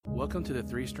Welcome to the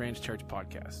Three Strange Church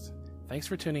podcast. Thanks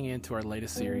for tuning in to our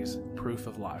latest series, Proof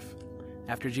of Life.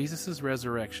 After Jesus'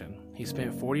 resurrection, he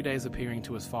spent 40 days appearing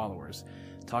to his followers,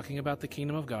 talking about the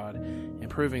kingdom of God and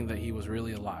proving that he was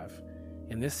really alive.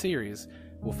 In this series,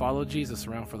 we'll follow Jesus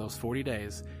around for those 40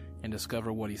 days and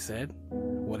discover what he said,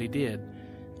 what he did,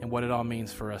 and what it all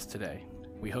means for us today.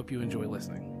 We hope you enjoy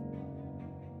listening.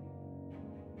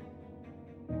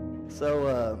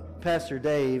 So Pastor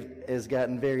Dave has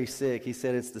gotten very sick. He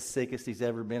said it's the sickest he's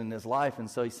ever been in his life. And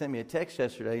so he sent me a text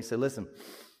yesterday. He said, listen,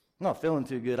 I'm not feeling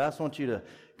too good. I just want you to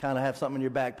kind of have something in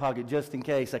your back pocket just in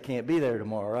case I can't be there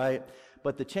tomorrow, right?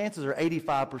 But the chances are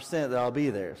 85% that I'll be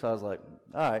there. So I was like,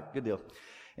 all right, good deal.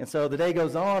 And so the day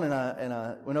goes on, and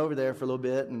I went over there for a little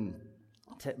bit, and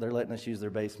they're letting us use their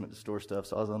basement to store stuff.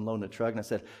 So I was unloading the truck, and I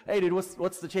said, hey, dude,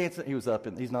 what's the chance that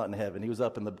he's not in heaven. He was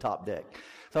up in the top deck.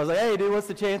 So I was like, hey, dude, what's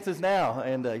the chances now?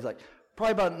 And he's like,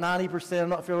 probably about 90%. I'm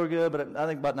not feeling good, but I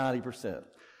think about 90%.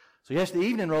 So yesterday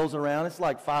evening rolls around. It's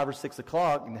like 5 or 6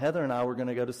 o'clock, and Heather and I were going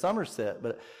to go to Somerset.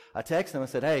 But I texted him. I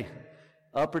said, hey,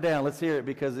 up or down, let's hear it,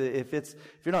 because if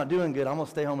you're not doing good, I'm going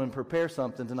to stay home and prepare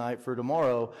something tonight for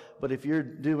tomorrow. But if you're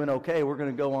doing okay, we're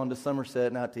going to go on to Somerset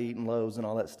and out to eat and Lowe's and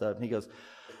all that stuff. And he goes,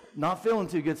 not feeling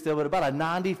too good still, but about a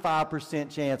 95%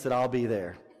 chance that I'll be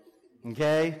there.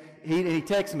 Okay? He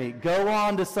texts me, go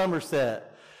on to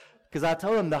Somerset. Because I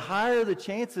told him the higher the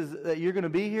chances that you're going to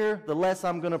be here, the less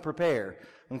I'm going to prepare.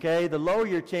 Okay? The lower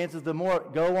your chances, the more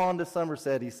go on to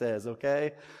Somerset, he says.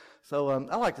 Okay? So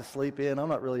I like to sleep in. I'm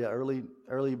not really an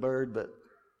early bird, but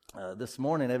this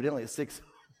morning, evidently at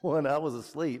 6:01, I was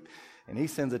asleep. And he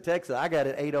sends a text that I got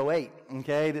at 8:08,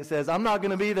 okay, that says, I'm not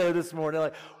going to be there this morning.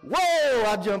 Like, whoa!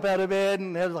 I jump out of bed,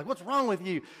 and I was like, what's wrong with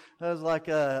you? I was like,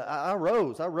 I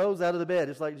rose out of the bed,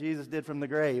 just like Jesus did from the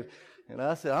grave. And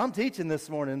I said, I'm teaching this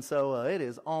morning, so it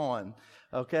is on.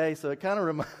 Okay, so it kind of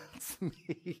reminds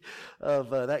me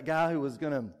of that guy who was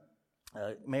going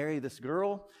to marry this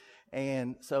girl.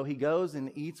 And so he goes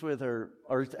and eats with her,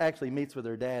 or actually meets with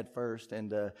her dad first,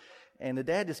 and the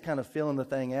dad just kind of filling the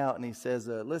thing out, and he says,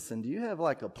 listen, do you have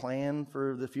like a plan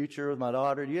for the future with my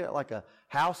daughter? Do you have like a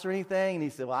house or anything? And he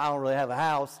said, well, I don't really have a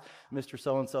house, Mr.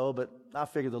 So-and-so, but I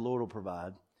figure the Lord will provide.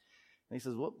 And he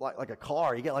says, well, like a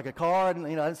car. You get like a car? And, I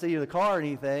didn't see you the car or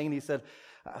anything. And he said,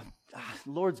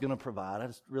 the Lord's going to provide. I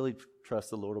just really trust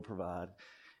the Lord will provide.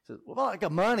 He says, well, like a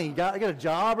money. You got a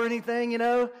job or anything,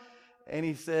 And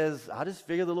he says, I just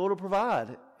figure the Lord will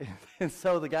provide. And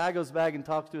so the guy goes back and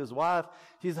talks to his wife.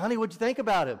 She says, honey, what'd you think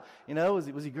about him?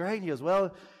 Was he great? He goes,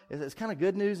 well, it's kind of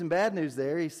good news and bad news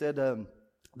there. He said, the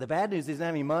bad news is he doesn't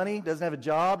have any money, doesn't have a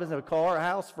job, doesn't have a car, a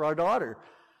house for our daughter.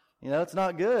 It's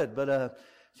not good. But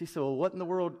she said, well, what in the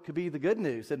world could be the good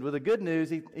news? Said, well, the good news,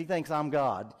 he thinks I'm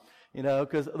God,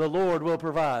 because the Lord will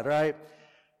provide, right?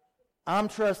 I'm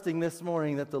trusting this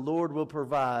morning that the Lord will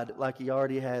provide, like he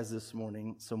already has this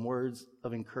morning, some words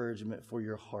of encouragement for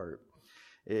your heart.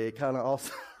 It kind of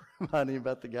also reminded me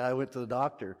about the guy who went to the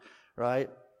doctor, right?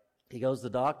 He goes to the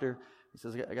doctor. He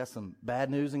says, I got some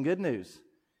bad news and good news.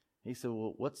 He said,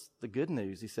 well, what's the good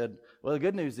news? He said, well, the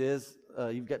good news is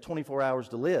you've got 24 hours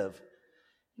to live.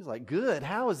 He's like, good?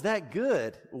 How is that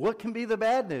good? What can be the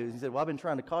bad news? He said, well, I've been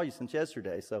trying to call you since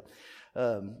yesterday, so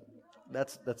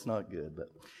that's not good, but...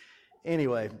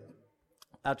 Anyway,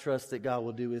 I trust that God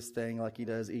will do his thing like he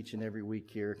does each and every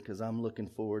week here, because I'm looking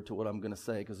forward to what I'm going to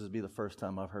say, because this will be the first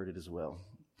time I've heard it as well.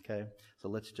 Okay? So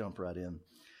let's jump right in.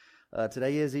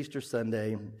 Today is Easter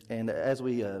Sunday, and as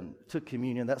we took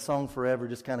communion, that song Forever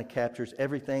just kind of captures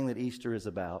everything that Easter is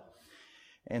about.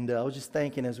 And I was just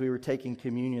thinking as we were taking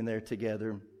communion there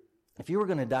together, if you were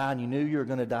going to die and you knew you were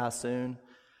going to die soon,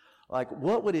 like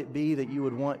what would it be that you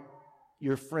would want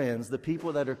your friends, the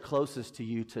people that are closest to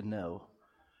you, to know?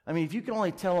 I mean, if you can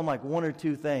only tell them like one or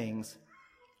two things,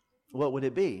 what would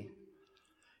it be?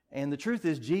 And the truth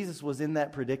is, Jesus was in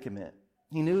that predicament.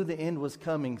 He knew the end was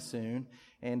coming soon,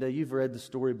 and you've read the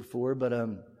story before, but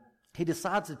he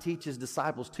decides to teach his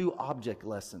disciples 2 object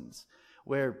lessons,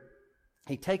 where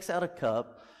he takes out a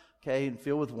cup, okay, and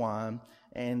filled with wine,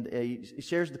 and he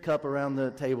shares the cup around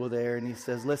the table there, and he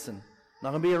says, listen, I'm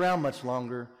not going to be around much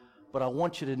longer, but I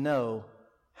want you to know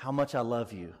how much I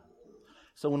love you.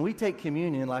 So when we take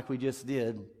communion like we just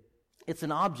did, it's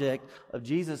an object of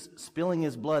Jesus spilling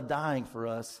his blood, dying for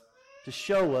us, to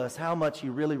show us how much he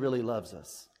really, really loves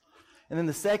us. And then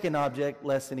the second object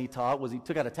lesson he taught was he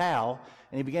took out a towel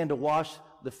and he began to wash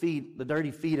the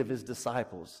dirty feet of his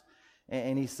disciples.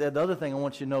 And he said, the other thing I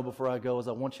want you to know before I go is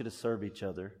I want you to serve each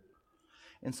other.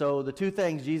 And so the 2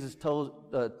 things Jesus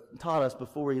taught us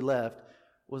before he left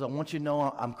was, I want you to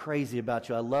know I'm crazy about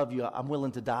you. I love you. I'm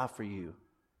willing to die for you.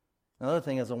 Another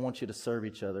thing is I want you to serve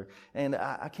each other. And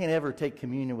I can't ever take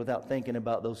communion without thinking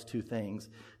about those two things,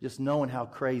 just knowing how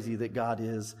crazy that God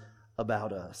is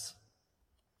about us.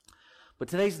 But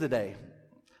today's the day.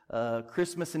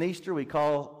 Christmas and Easter, we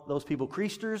call those people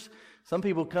Creasters. Some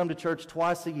people come to church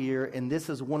twice a year, and this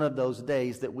is one of those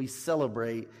days that we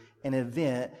celebrate an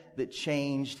event that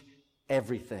changed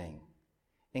everything.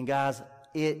 And guys,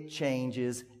 it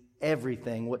changes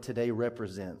everything what today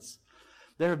represents.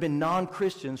 There have been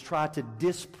non-Christians try to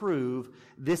disprove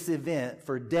this event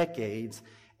for decades,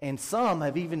 and some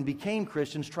have even became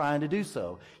Christians trying to do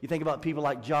so. You think about people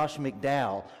like Josh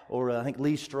McDowell, or I think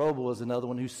Lee Strobel is another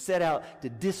one, who set out to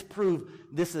disprove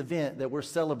this event that we're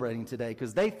celebrating today,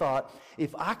 because they thought,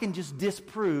 if I can just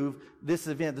disprove this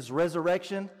event, this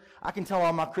resurrection, I can tell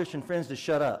all my Christian friends to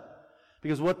shut up,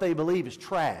 because what they believe is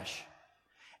trash.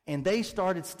 And they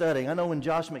started studying. I know in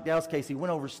Josh McDowell's case, he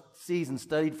went overseas and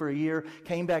studied for a year,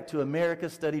 came back to America,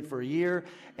 studied for a year,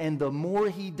 and the more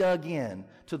he dug in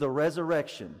to the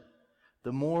resurrection,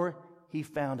 the more he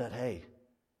found out, hey,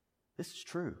 this is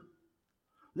true.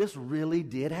 This really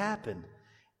did happen.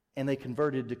 And they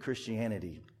converted to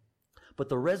Christianity. But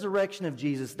the resurrection of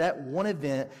Jesus, that one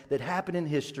event that happened in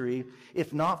history,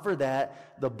 if not for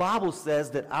that, the Bible says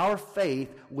that our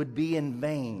faith would be in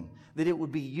vain, that it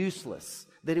would be useless,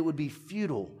 that it would be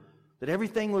futile, that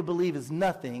everything we believe is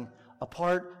nothing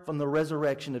apart from the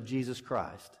resurrection of Jesus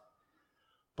Christ.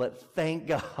 But thank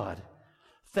God,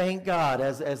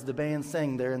 as the band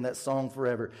sang there in that song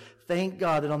Forever, thank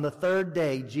God that on the third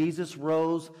day, Jesus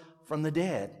rose from the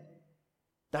dead.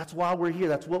 That's why we're here.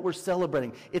 That's what we're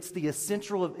celebrating. It's the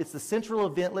central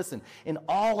event, listen, in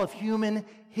all of human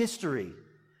history.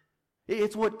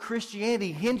 It's what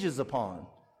Christianity hinges upon.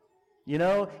 You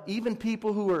know, even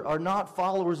people who are not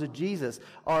followers of Jesus,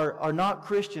 are not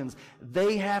Christians,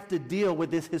 they have to deal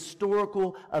with this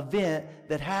historical event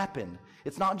that happened.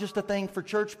 It's not just a thing for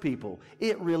church people.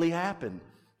 It really happened,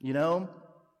 you know.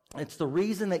 It's the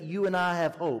reason that you and I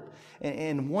have hope.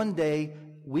 And one day,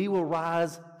 we will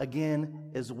rise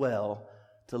again as well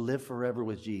to live forever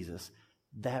with Jesus.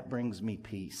 That brings me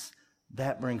peace.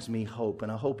 That brings me hope.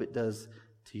 And I hope it does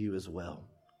to you as well.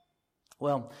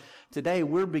 Well, today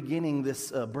we're beginning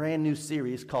this brand new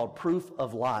series called Proof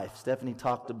of Life. Stephanie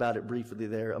talked about it briefly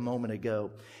there a moment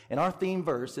ago. And our theme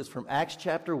verse is from Acts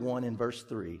chapter 1 and verse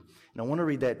 3. And I want to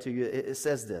read that to you. It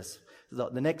says this.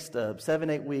 The next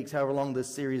 7-8 weeks, however long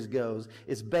this series goes,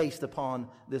 is based upon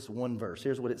this one verse.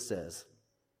 Here's what it says.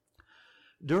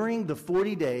 During the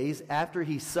 40 days after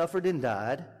he suffered and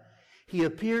died, he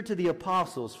appeared to the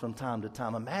apostles from time to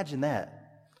time. Imagine that.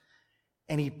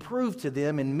 And he proved to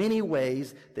them in many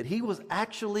ways that he was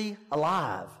actually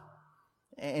alive.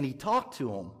 And he talked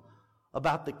to them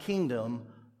about the kingdom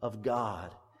of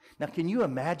God. Now, can you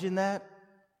imagine that?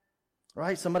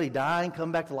 Right? Somebody dying,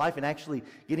 come back to life, and actually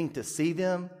getting to see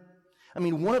them. I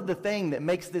mean, one of the things that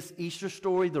makes this Easter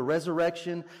story, the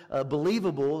resurrection,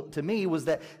 believable to me was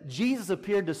that Jesus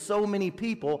appeared to so many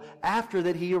people after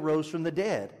that he arose from the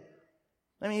dead.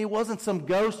 I mean, he wasn't some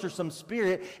ghost or some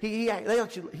spirit. He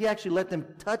actually let them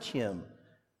touch him.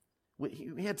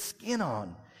 He had skin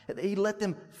on. He let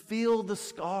them feel the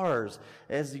scars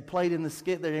as he played in the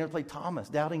skit there. He played Thomas,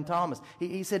 Doubting Thomas.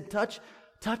 He said, touch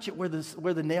it where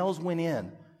the nails went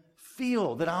in.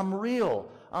 Feel that I'm real.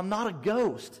 I'm not a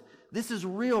ghost. This is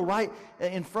real right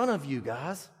in front of you,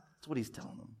 guys. That's what he's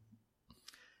telling them.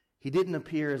 He didn't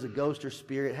appear as a ghost or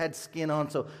spirit, had skin on.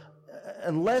 So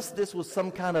unless this was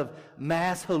some kind of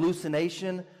mass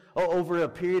hallucination over a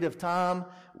period of time,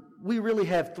 we really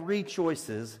have three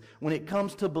choices when it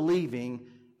comes to believing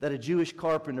that a Jewish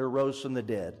carpenter rose from the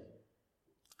dead.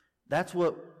 That's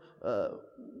what,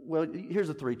 here's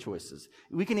the three choices.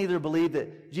 We can either believe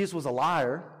that Jesus was a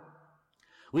liar,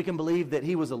 we can believe that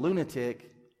he was a lunatic,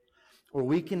 or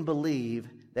we can believe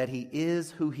that he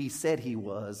is who he said he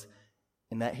was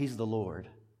and that he's the Lord.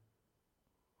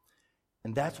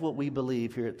 And that's what we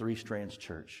believe here at Three Strands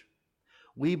Church.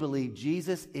 We believe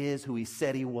Jesus is who he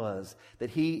said he was, that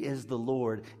he is the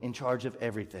Lord in charge of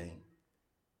everything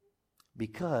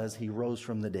because he rose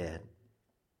from the dead.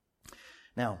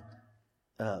 Now,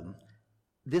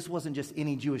 this wasn't just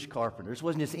any Jewish carpenter. This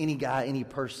wasn't just any guy, any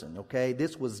person, okay?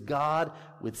 This was God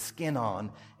with skin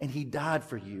on, and he died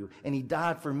for you, and he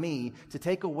died for me to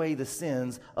take away the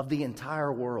sins of the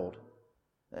entire world.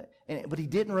 But he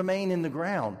didn't remain in the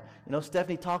ground. You know,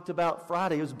 Stephanie talked about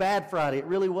Friday. It was bad Friday. It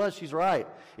really was. She's right.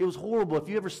 It was horrible. If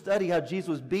you ever study how Jesus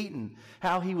was beaten,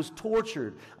 how he was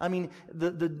tortured. I mean,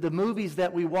 the movies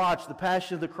that we watch, The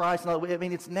Passion of the Christ, and all that, I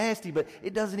mean, it's nasty, but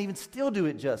it doesn't even still do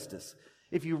it justice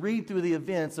if you read through the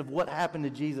events of what happened to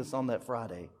Jesus on that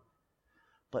Friday.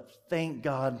 But thank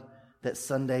God that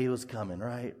Sunday was coming,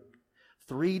 right?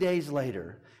 3 days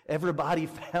later, everybody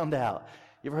found out.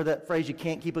 You ever heard that phrase, you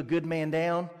can't keep a good man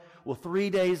down? Well, 3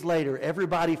 days later,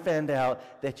 everybody found out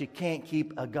that you can't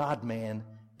keep a God man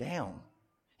down.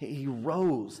 He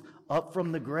rose up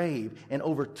from the grave, and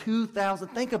over 2,000,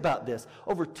 think about this,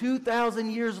 over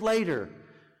 2,000 years later,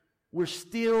 we're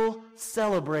still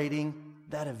celebrating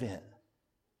that event.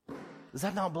 Does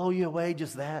that not blow you away,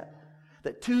 just that?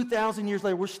 That 2,000 years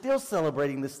later, we're still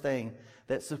celebrating this thing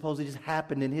that supposedly just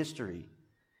happened in history.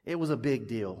 It was a big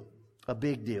deal, a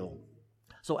big deal.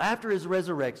 So after his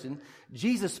resurrection,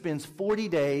 Jesus spends 40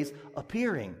 days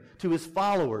appearing to his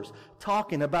followers,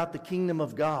 talking about the kingdom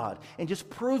of God, and just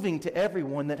proving to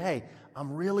everyone that, hey,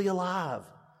 I'm really alive.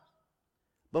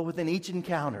 But within each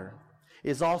encounter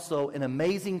is also an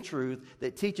amazing truth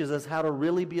that teaches us how to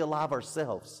really be alive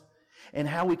ourselves and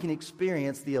how we can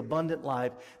experience the abundant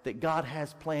life that God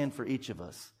has planned for each of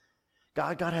us.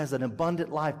 God has an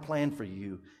abundant life planned for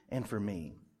you and for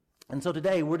me. And so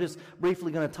today we're just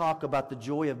briefly going to talk about the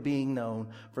joy of being known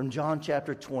from John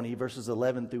chapter 20, verses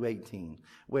 11 through 18,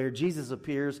 where Jesus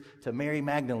appears to Mary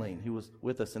Magdalene, who was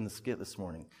with us in the skit this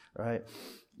morning, right?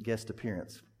 Guest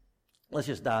appearance. Let's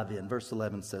just dive in. Verse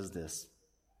 11 says this.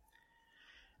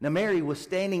 Now Mary was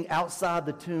standing outside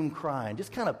the tomb crying.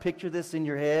 Just kind of picture this in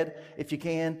your head if you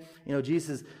can. You know,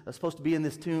 Jesus is supposed to be in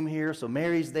this tomb here, so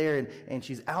Mary's there and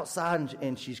she's outside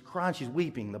and she's crying. She's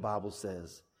weeping, the Bible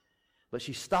says. But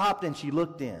she stopped and she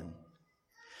looked in.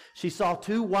 She saw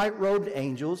two white-robed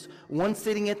angels, one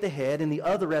sitting at the head and the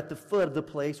other at the foot of the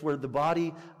place where the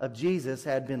body of Jesus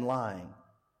had been lying.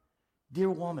 "Dear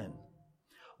woman,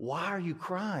 why are you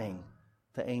crying?"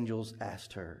 the angels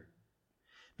asked her.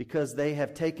 "Because they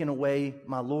have taken away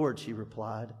my Lord," she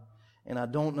replied, "and I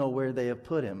don't know where they have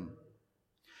put him."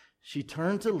 She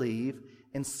turned to leave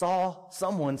and saw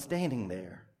someone standing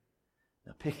there.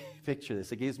 Now picture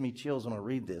this. It gives me chills when I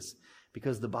read this,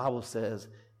 because the Bible says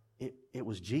it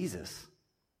was Jesus.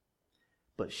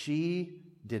 But she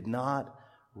did not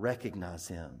recognize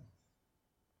him.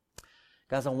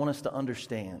 Guys, I want us to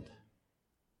understand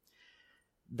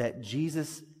that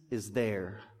Jesus is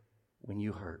there when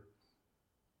you hurt.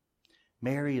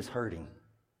 Mary is hurting.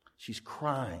 She's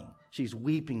crying. She's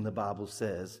weeping, the Bible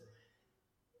says.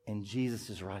 And Jesus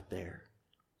is right there.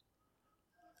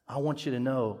 I want you to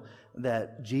know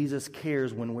that Jesus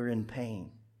cares when we're in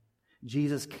pain.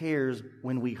 Jesus cares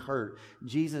when we hurt.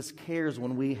 Jesus cares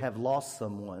when we have lost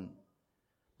someone.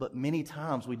 But many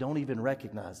times we don't even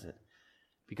recognize it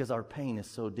because our pain is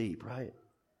so deep, right?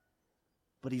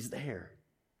 But he's there.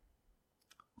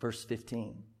 Verse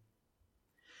 15.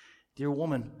 "Dear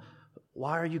woman,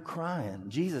 why are you crying?"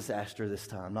 Jesus asked her this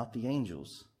time, not the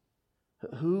angels.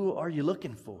 "Who are you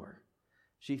looking for?"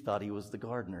 She thought he was the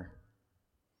gardener.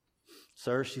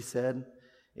 "Sir," she said,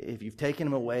 "if you've taken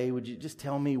him away, would you just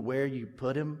tell me where you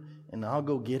put him and I'll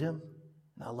go get him?"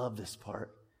 And I love this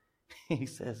part. He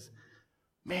says,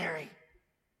 "Mary,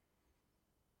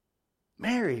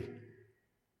 Mary."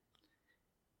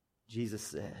 Jesus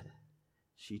said,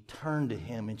 she turned to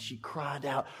him and she cried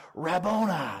out,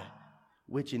 "Rabboni,"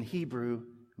 which in Hebrew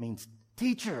means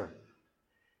teacher.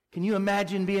 Can you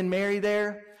imagine being Mary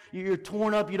there? You're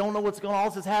torn up. You don't know what's going on. All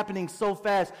this is happening so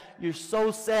fast. You're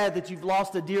so sad that you've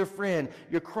lost a dear friend.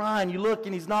 You're crying. You look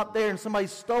and he's not there and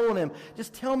somebody's stolen him.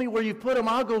 "Just tell me where you put him.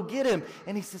 I'll go get him."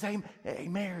 And he says, hey,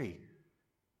 Mary.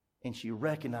 And she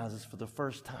recognizes for the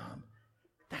first time,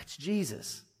 that's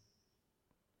Jesus.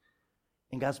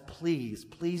 And guys,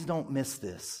 please don't miss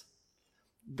this.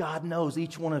 God knows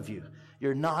each one of you.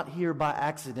 You're not here by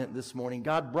accident this morning.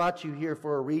 God brought you here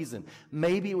for a reason.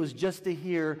 Maybe it was just to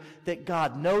hear that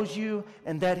God knows you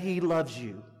and that he loves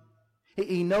you.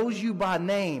 He knows you by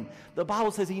name. The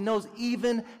Bible says he knows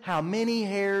even how many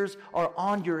hairs are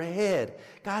on your head.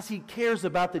 Guys, he cares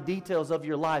about the details of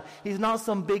your life. He's not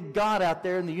some big God out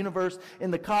there in the universe,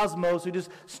 in the cosmos, who just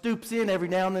stoops in every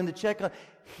now and then to check on.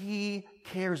 He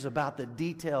cares about the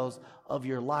details of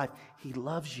your life. He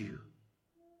loves you.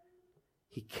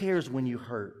 He cares when you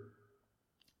hurt.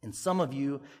 And some of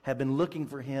you have been looking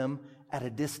for him at a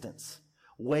distance,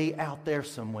 way out there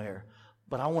somewhere.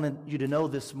 But I wanted you to know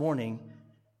this morning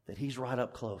that he's right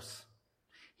up close.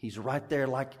 He's right there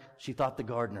like she thought the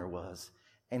gardener was.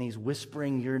 And he's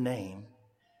whispering your name.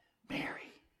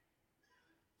 Mary,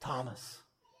 Thomas,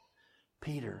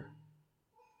 Peter,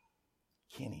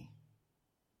 Kenny.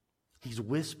 He's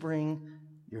whispering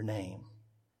your name.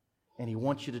 And he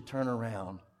wants you to turn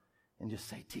around and just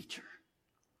say, "Teacher,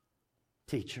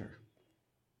 teacher."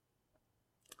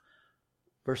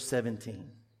 Verse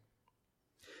 17.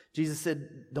 Jesus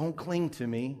said, "Don't cling to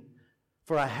me,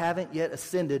 for I haven't yet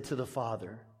ascended to the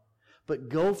Father. But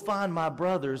go find my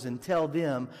brothers and tell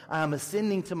them, I am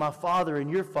ascending to my Father and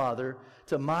your Father,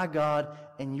 to my God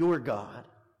and your God.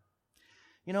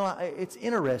 You know, it's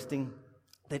interesting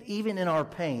that even in our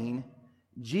pain,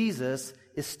 Jesus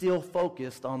is still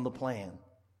focused on the plan.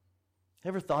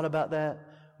 Ever thought about that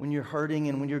when you're hurting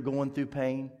and when you're going through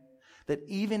pain? That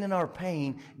even in our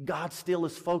pain, God still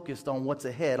is focused on what's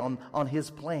ahead, on His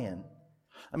plan.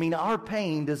 I mean, our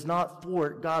pain does not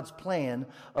thwart God's plan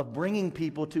of bringing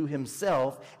people to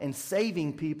Himself and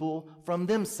saving people from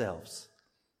themselves.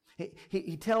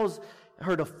 He tells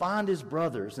her to find His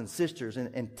brothers and sisters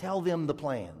and tell them the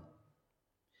plan.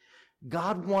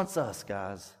 God wants us,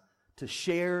 guys, to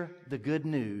share the good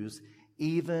news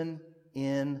even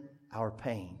in our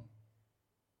pain.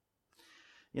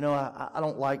 You know, I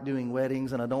don't like doing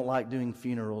weddings and I don't like doing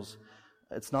funerals.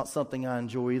 It's not something I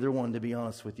enjoy either one, to be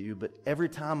honest with you. But every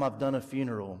time I've done a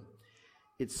funeral,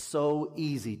 it's so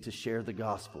easy to share the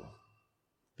gospel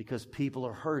because people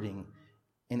are hurting,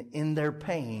 and in their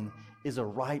pain is a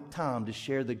right time to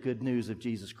share the good news of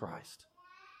Jesus Christ.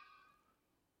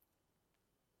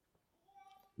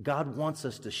 God wants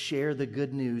us to share the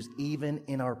good news even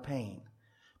in our pain.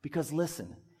 Because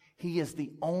listen, He is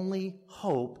the only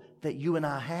hope that you and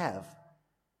I have.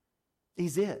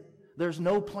 He's it. There's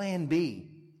no plan B.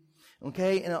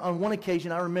 Okay? And on one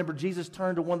occasion, I remember Jesus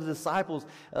turned to one of the disciples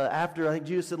after I think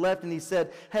Judas had left, and He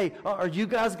said, hey, are you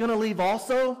guys going to leave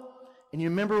also? And you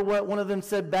remember what one of them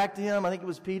said back to Him? I think it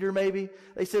was Peter maybe.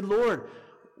 They said, Lord,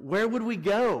 where would we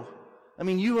go? I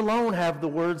mean, you alone have the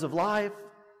words of life.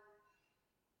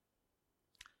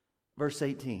 Verse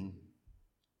 18.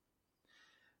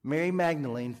 Mary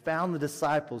Magdalene found the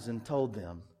disciples and told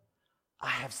them, I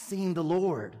have seen the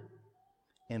Lord.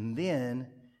 And then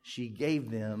she gave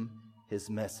them His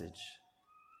message.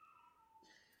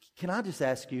 Can I just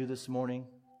ask you this morning,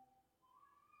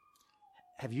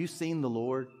 have you seen the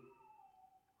Lord?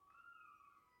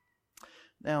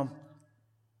 Now,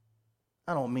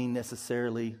 I don't mean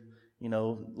necessarily,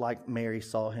 like Mary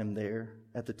saw Him there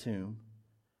at the tomb.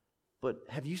 But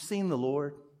have you seen the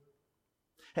Lord?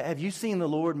 Have you seen the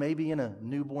Lord maybe in a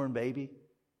newborn baby?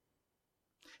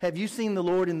 Have you seen the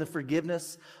Lord in the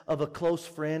forgiveness of a close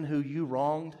friend who you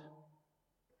wronged?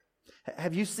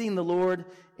 Have you seen the Lord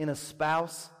in a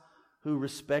spouse who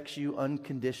respects you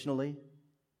unconditionally?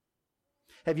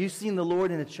 Have you seen the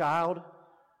Lord in a child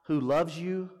who loves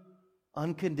you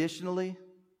unconditionally?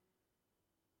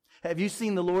 Have you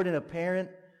seen the Lord in a parent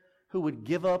who would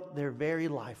give up their very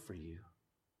life for you?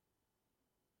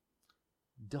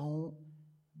 Don't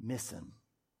miss Him.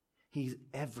 He's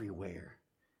everywhere.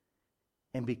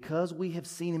 And because we have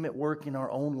seen Him at work in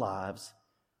our own lives,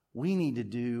 we need to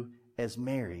do as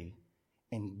Mary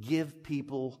and give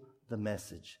people the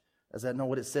message. Does that know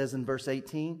what it says in verse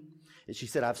 18? She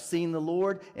said, I've seen the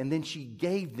Lord, and then she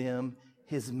gave them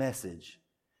His message.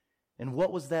 And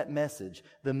what was that message?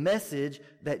 The message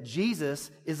that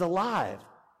Jesus is alive.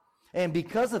 And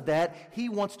because of that, He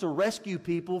wants to rescue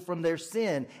people from their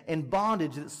sin and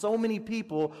bondage that so many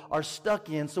people are stuck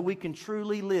in, so we can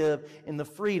truly live in the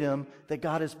freedom that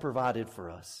God has provided for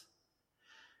us.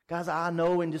 Guys, I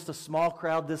know in just a small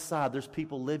crowd this side, there's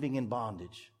people living in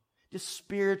bondage. Just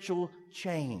spiritual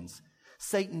chains.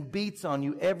 Satan beats on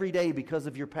you every day because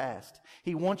of your past.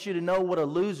 He wants you to know what a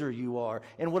loser you are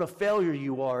and what a failure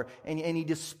you are. And he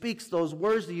just speaks those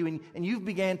words to you, and you've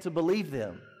began to believe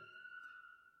them.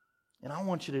 And I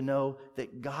want you to know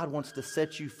that God wants to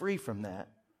set you free from that.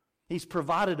 He's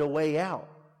provided a way out.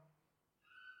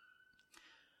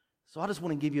 So I just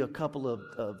want to give you a couple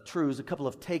of truths, a couple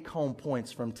of take-home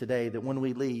points from today that when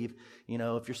we leave,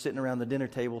 if you're sitting around the dinner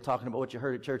table talking about what you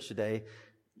heard at church today,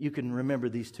 you can remember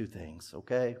these two things,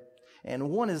 okay? And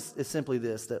one is simply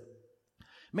this, that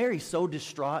Mary's so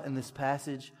distraught in this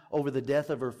passage over the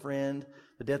death of her friend,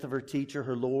 the death of her teacher,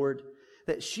 her Lord,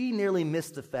 that she nearly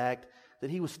missed the fact that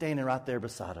He was standing right there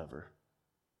beside of her.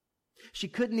 She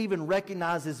couldn't even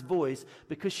recognize His voice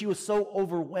because she was so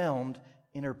overwhelmed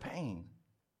in her pain.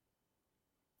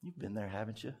 You've been there,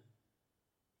 haven't you?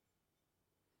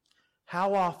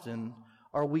 How often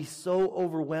are we so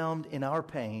overwhelmed in our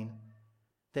pain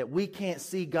that we can't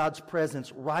see God's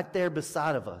presence right there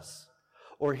beside of us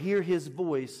or hear His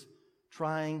voice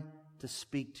trying to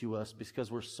speak to us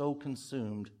because we're so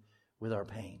consumed with our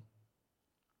pain?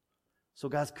 So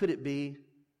guys, could it be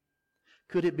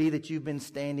that you've been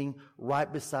standing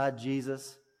right beside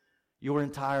Jesus your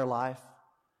entire life,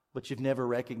 but you've never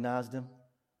recognized Him?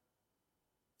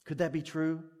 Could that be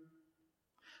true?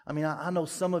 I mean, I know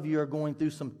some of you are going through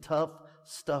some tough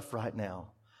stuff right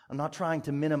now. I'm not trying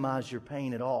to minimize your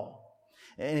pain at all.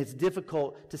 And it's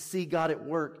difficult to see God at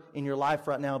work in your life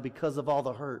right now because of all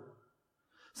the hurt.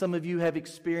 Some of you have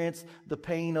experienced the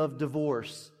pain of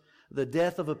divorce, the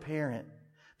death of a parent,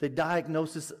 the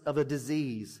diagnosis of a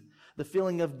disease, the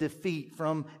feeling of defeat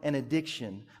from an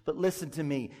addiction. But listen to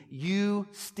me, you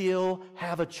still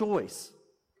have a choice.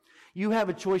 You have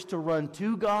a choice to run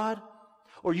to God,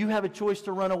 or you have a choice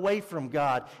to run away from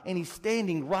God. And He's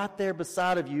standing right there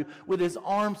beside of you with His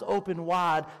arms open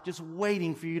wide, just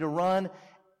waiting for you to run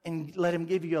and let Him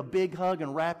give you a big hug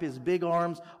and wrap His big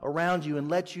arms around you and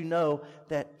let you know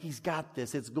that He's got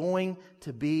this. It's going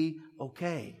to be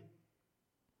okay.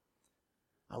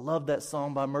 I love that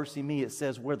song by Mercy Me. It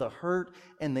says, where the hurt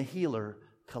and the healer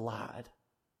collide.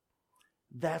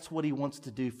 That's what He wants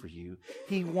to do for you.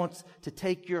 He wants to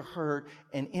take your hurt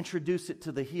and introduce it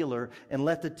to the healer and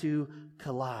let the two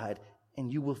collide.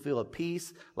 And you will feel a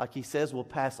peace, like He says, will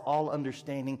pass all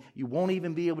understanding. You won't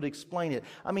even be able to explain it.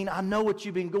 I mean, I know what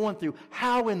you've been going through.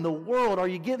 How in the world are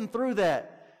you getting through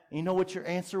that? And you know what your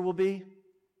answer will be?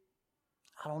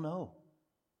 I don't know.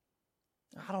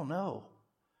 I don't know.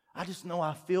 I just know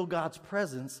I feel God's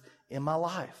presence in my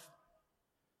life.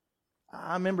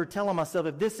 I remember telling myself,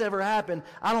 if this ever happened,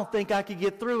 I don't think I could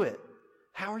get through it.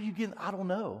 How are you getting? I don't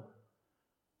know.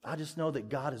 I just know that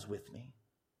God is with me.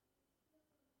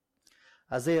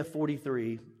 Isaiah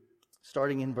 43,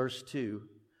 starting in verse 2.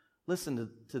 Listen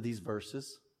to these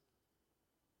verses.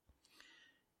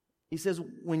 He says,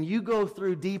 when you go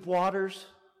through deep waters,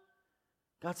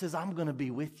 God says, I'm going to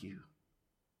be with you.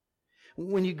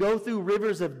 When you go through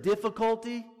rivers of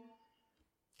difficulty,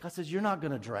 God says, you're not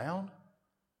going to drown.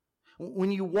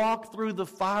 When you walk through the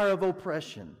fire of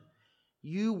oppression,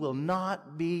 you will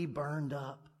not be burned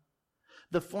up.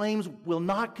 The flames will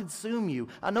not consume you.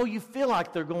 I know you feel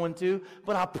like they're going to,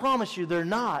 but I promise you they're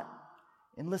not.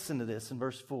 And listen to this in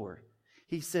verse 4.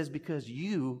 He says, because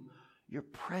you're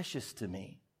precious to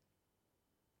me.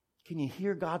 Can you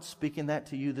hear God speaking that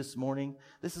to you this morning?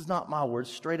 This is not my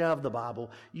words, straight out of the Bible.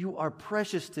 You are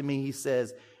precious to me, He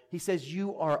says. He says,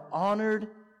 you are honored.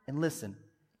 And listen,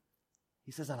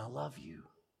 He says, and I love you.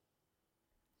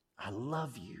 I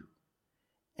love you.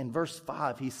 In verse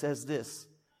 5, He says this,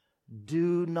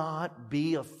 do not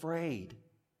be afraid.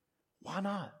 Why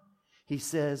not? He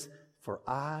says, for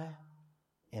I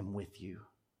am with you.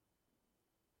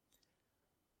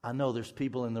 I know there's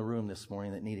people in the room this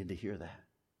morning that needed to hear that.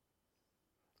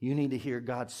 You need to hear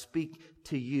God speak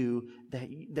to you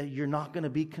that you're not going to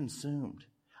be consumed.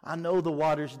 I know the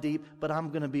water's deep, but I'm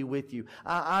going to be with you.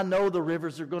 I know the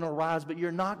rivers are going to rise, but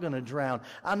you're not going to drown.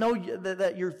 I know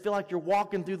that you feel like you're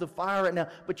walking through the fire right now,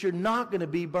 but you're not going to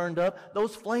be burned up.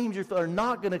 Those flames are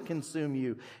not going to consume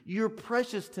you. You're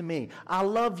precious to me. I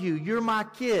love you. You're my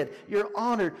kid. You're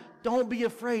honored. Don't be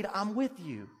afraid. I'm with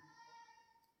you.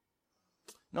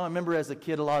 I remember as a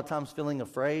kid a lot of times feeling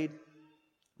afraid.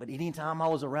 But anytime I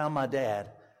was around my dad,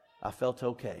 I felt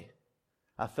okay.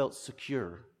 I felt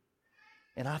secure.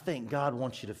 And I think God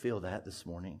wants you to feel that this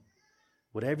morning.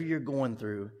 Whatever you're going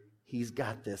through, He's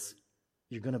got this.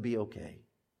 You're going to be okay.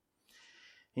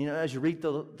 You know, as you read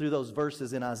through those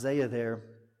verses in Isaiah there,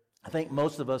 I think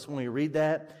most of us, when we read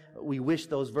that, we wish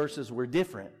those verses were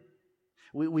different.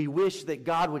 We wish that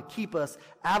God would keep us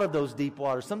out of those deep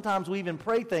waters. Sometimes we even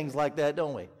pray things like that,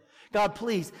 don't we? God,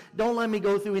 please, don't let me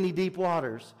go through any deep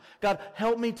waters. God,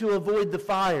 help me to avoid the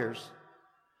fires.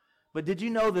 But did you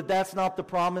know that that's not the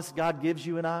promise God gives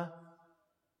you and I?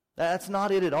 That's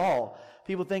not it at all.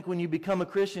 People think when you become a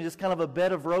Christian, it's kind of a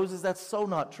bed of roses. That's so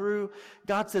not true.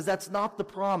 God says that's not the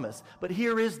promise. But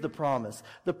here is the promise.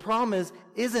 The promise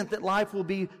isn't that life will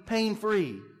be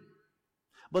pain-free.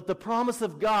 But the promise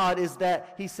of God is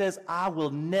that He says, I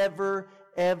will never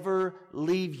ever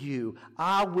leave you.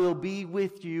 I will be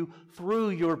with you through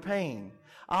your pain.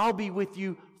 I'll be with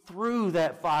you through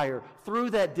that fire, through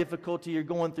that difficulty you're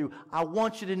going through. I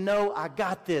want you to know I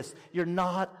got this. You're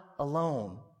not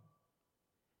alone.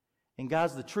 And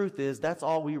guys, the truth is that's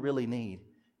all we really need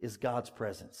is God's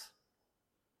presence.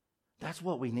 That's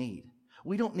what we need.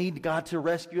 We don't need God to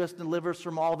rescue us, deliver us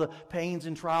from all the pains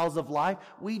and trials of life.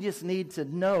 We just need to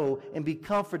know and be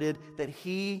comforted that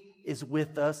He is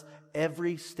with us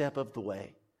every step of the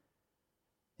way.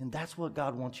 And that's what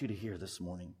God wants you to hear this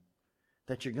morning,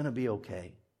 that you're going to be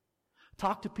okay.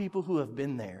 Talk to people who have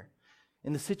been there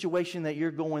in the situation that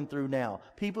you're going through now.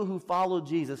 People who follow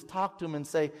Jesus, talk to them and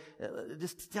say,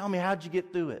 just tell me, how'd you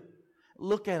get through it?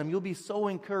 Look at them. You'll be so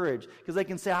encouraged because they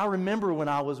can say, I remember when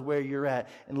I was where you're at.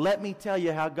 And let me tell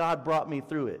you how God brought me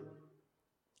through it.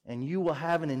 And you will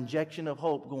have an injection of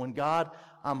hope going, God,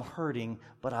 I'm hurting,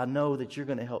 but I know that you're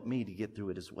going to help me to get through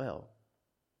it as well.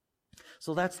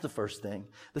 So that's the first thing.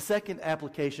 The second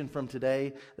application from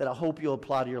today that I hope you'll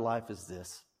apply to your life is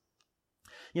this.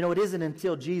 You know, it isn't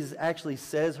until Jesus actually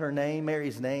says her name,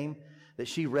 Mary's name, that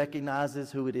she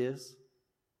recognizes who it is.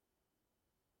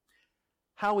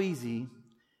 How easy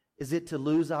is it to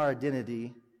lose our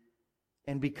identity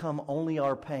and become only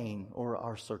our pain or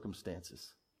our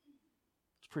circumstances?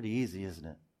 It's pretty easy, isn't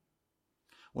it?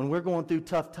 When we're going through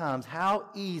tough times, how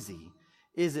easy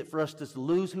is it for us to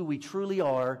lose who we truly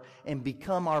are and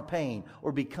become our pain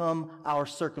or become our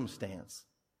circumstance?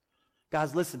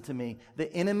 Guys, listen to me.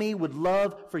 The enemy would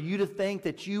love for you to think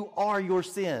that you are your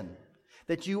sin,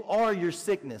 that you are your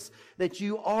sickness, that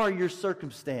you are your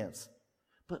circumstance.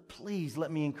 But please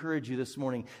let me encourage you this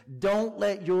morning. Don't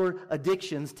let your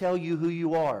addictions tell you who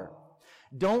you are.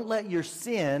 Don't let your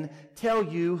sin tell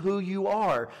you who you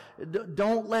are.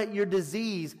 Don't let your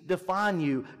disease define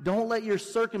you. Don't let your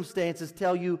circumstances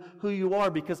tell you who you are,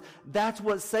 because that's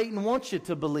what Satan wants you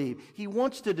to believe. He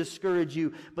wants to discourage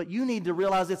you, but you need to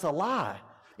realize it's a lie.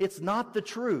 It's not the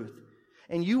truth.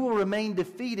 And you will remain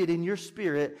defeated in your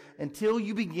spirit until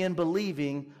you begin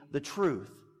believing the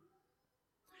truth.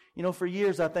 You know, for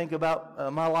years I think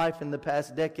about my life in the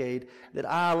past decade, that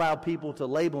I allowed people to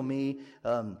label me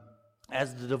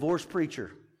as the divorced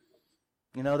preacher.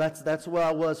 You know, that's where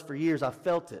I was for years. I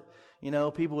felt it. You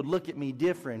know, people would look at me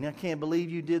different. I can't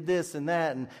believe you did this and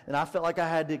that. And I felt like I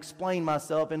had to explain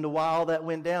myself into why all that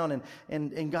went down.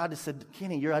 And God just said,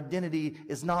 Kenny, your identity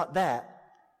is not that.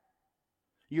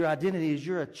 Your identity is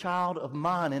you're a child of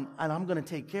mine, and I'm going to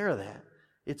take care of that.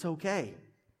 It's okay.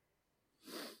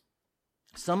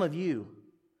 Some of you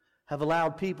have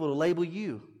allowed people to label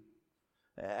you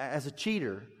as a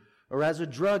cheater, or as a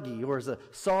druggie, or as a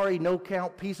sorry,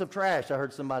 no-count piece of trash. I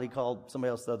heard somebody call somebody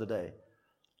else the other day.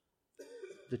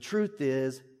 The truth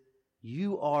is,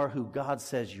 you are who God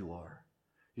says you are.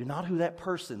 You're not who that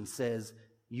person says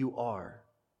you are.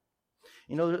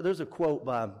 You know, there's a quote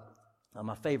by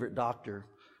my favorite doctor,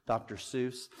 Dr.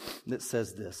 Seuss, that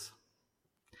says this.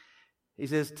 He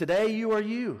says, "Today you are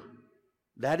you.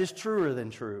 That is truer than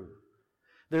true.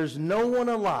 There's no one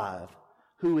alive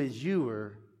who is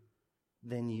youer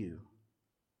than you."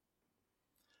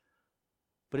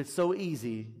 But it's so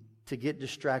easy to get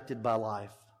distracted by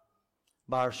life,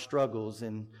 by our struggles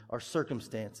and our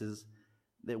circumstances,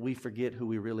 that we forget who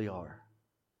we really are.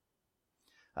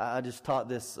 I just taught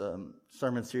this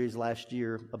sermon series last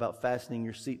year about fastening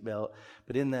your seatbelt,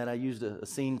 but in that I used a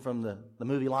scene from the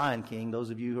movie Lion King. Those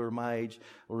of you who are my age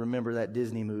will remember that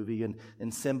Disney movie,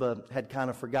 and Simba had kind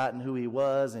of forgotten who he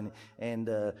was, and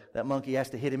that monkey has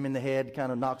to hit him in the head,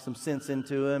 kind of knock some sense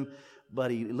into him, but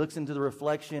he looks into the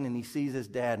reflection and he sees his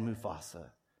dad,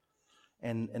 Mufasa,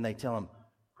 and they tell him,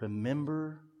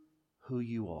 remember who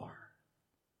you are.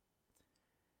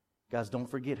 Guys, don't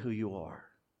forget who you are.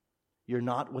 You're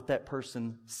not what that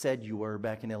person said you were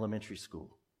back in elementary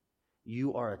school.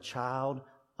 You are a child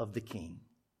of the King.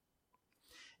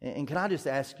 And can I just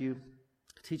ask you,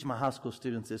 I teach my high school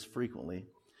students this frequently,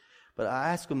 but I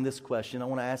ask them this question. I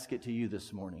want to ask it to you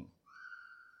this morning.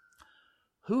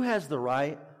 Who has the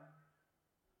right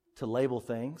to label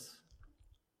things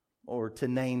or to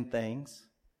name things?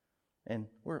 And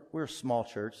we're a small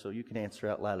church, so you can answer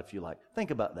out loud if you like.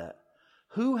 Think about that.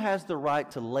 Who has the right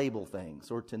to label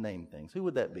things or to name things? Who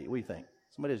would that be? What do you think?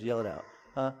 Somebody just yell it out.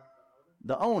 Huh?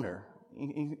 The owner.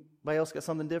 Anybody else got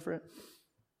something different?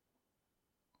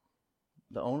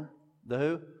 The owner? The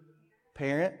who?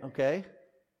 Parent. Okay.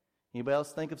 Anybody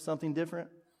else think of something different?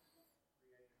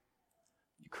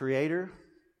 Creator.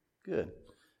 Good.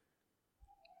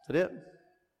 Is that it?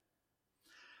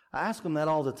 I ask them that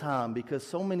all the time because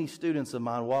so many students of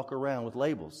mine walk around with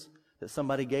labels that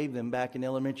somebody gave them back in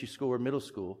elementary school or middle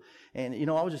school. And, you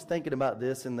know, I was just thinking about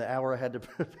this in the hour I had to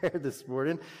prepare this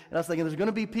morning. And I was thinking there's going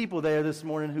to be people there this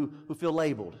morning who feel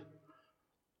labeled.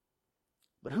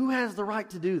 But who has the right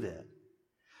to do that?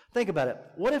 Think about it.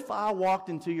 What if I walked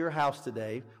into your house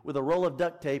today with a roll of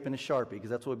duct tape and a Sharpie?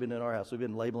 Because that's what we've been doing in our house. We've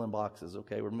been labeling boxes.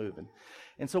 Okay, we're moving.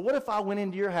 And so what if I went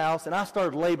into your house and I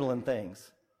started labeling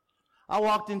things? I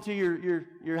walked into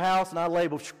your house and I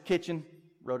labeled kitchen,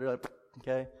 wrote it up,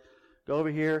 okay? Go over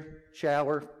here,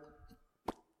 shower,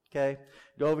 okay?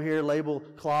 Go over here, label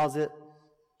closet,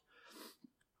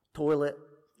 toilet,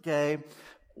 okay?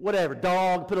 Whatever,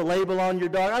 dog, put a label on your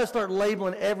dog. I just start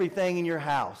labeling everything in your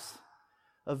house.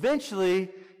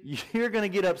 Eventually, you're going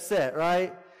to get upset,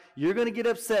 right? You're going to get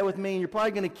upset with me and you're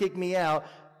probably going to kick me out.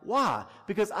 Why?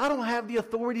 Because I don't have the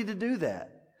authority to do that.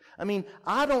 I mean,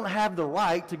 I don't have the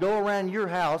right to go around your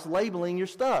house labeling your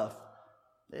stuff.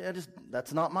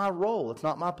 That's not my role. It's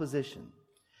not my position.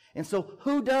 And so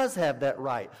who does have that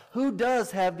right? Who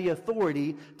does have the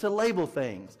authority to label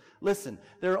things? Listen,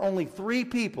 there are only 3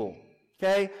 people,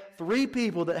 okay? 3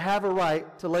 people that have a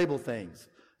right to label things.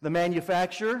 the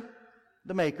manufacturer,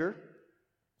 the maker,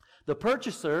 the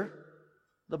purchaser,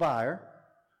 the buyer,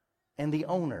 and the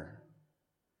owner.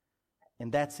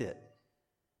 And that's it.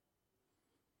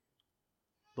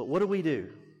 But what do?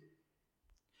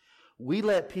 We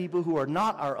let people who are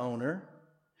not our owner,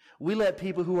 we let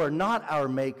people who are not our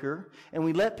maker, and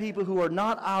we let people who are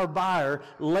not our buyer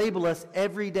label us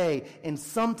every day, and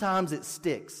sometimes it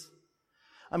sticks.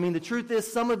 I mean, the truth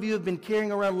is, some of you have been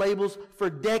carrying around labels for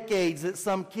decades that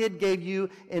some kid gave you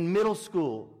in middle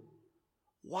school.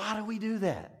 Why do we do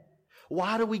that?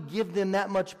 Why do we give them that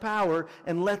much power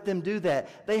and let them do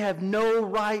that? They have no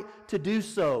right to do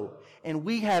so, and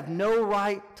we have no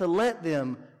right to let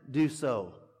them do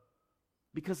so.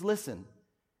 Because listen,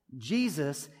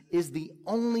 Jesus is the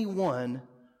only one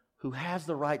who has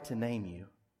the right to name you.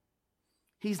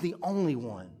 He's the only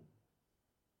one.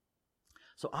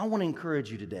 So I want to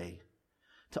encourage you today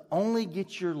to only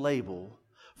get your label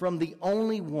from the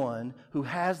only one who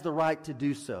has the right to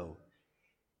do so.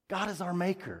 God is our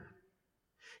maker.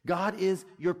 God is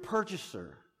your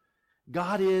purchaser.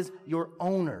 God is your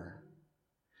owner.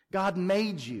 God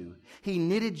made you. He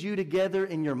knitted you together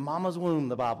in your mama's womb,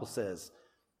 the Bible says.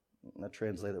 I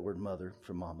translate that word mother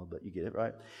from mama, but you get it,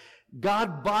 right?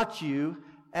 God bought you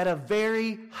at a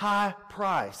very high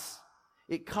price.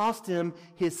 It cost him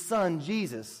his son,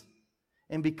 Jesus.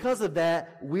 And because of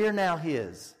that, we're now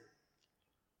his.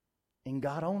 And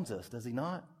God owns us, does he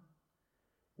not?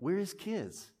 We're his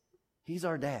kids. He's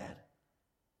our dad.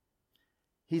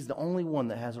 He's the only one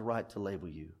that has a right to label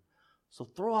you. So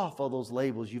throw off all those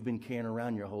labels you've been carrying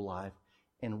around your whole life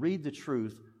and read the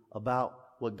truth about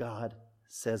what God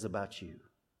says about you.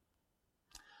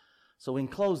 So in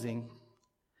closing,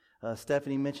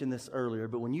 Stephanie mentioned this earlier,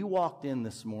 but when you walked in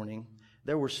this morning,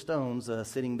 there were stones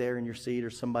sitting there in your seat, or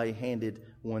somebody handed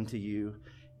one to you,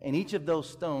 and each of those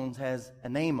stones has a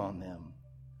name on them.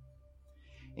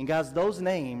 And guys, those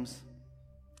names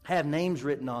have names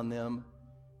written on them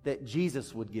that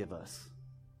Jesus would give us.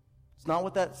 It's not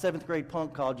what that 7th grade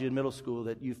punk called you in middle school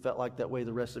that you felt like that way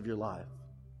the rest of your life.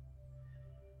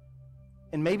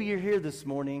 And maybe you're here this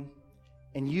morning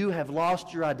and you have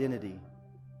lost your identity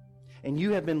and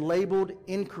you have been labeled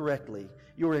incorrectly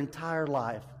your entire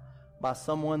life by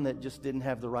someone that just didn't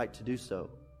have the right to do so.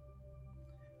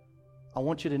 I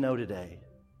want you to know today,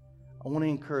 I want to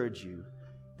encourage you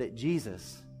that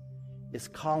Jesus is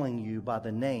calling you by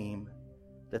the name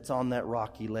that's on that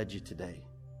rock he led you today.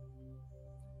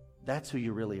 That's who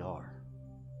you really are.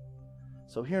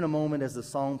 So here in a moment as the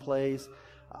song plays,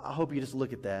 I hope you just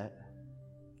look at that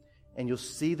and you'll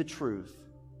see the truth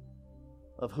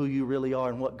of who you really are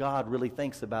and what God really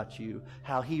thinks about you,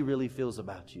 how he really feels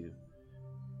about you.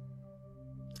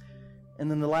 And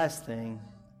then the last thing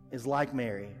is, like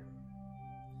Mary,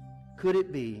 could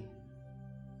it be,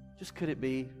 just could it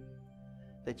be,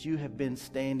 that you have been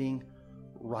standing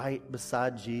right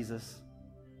beside Jesus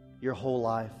your whole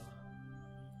life,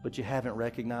 but you haven't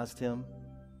recognized him?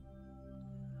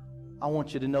 I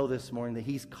want you to know this morning that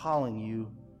he's calling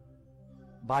you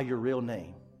by your real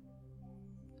name.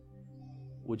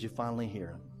 Would you finally hear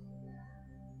him?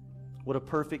 What a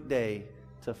perfect day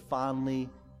to finally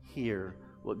hear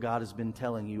what God has been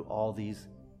telling you all these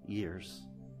years.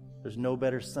 There's no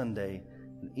better Sunday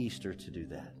than Easter to do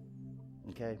that.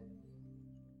 Okay?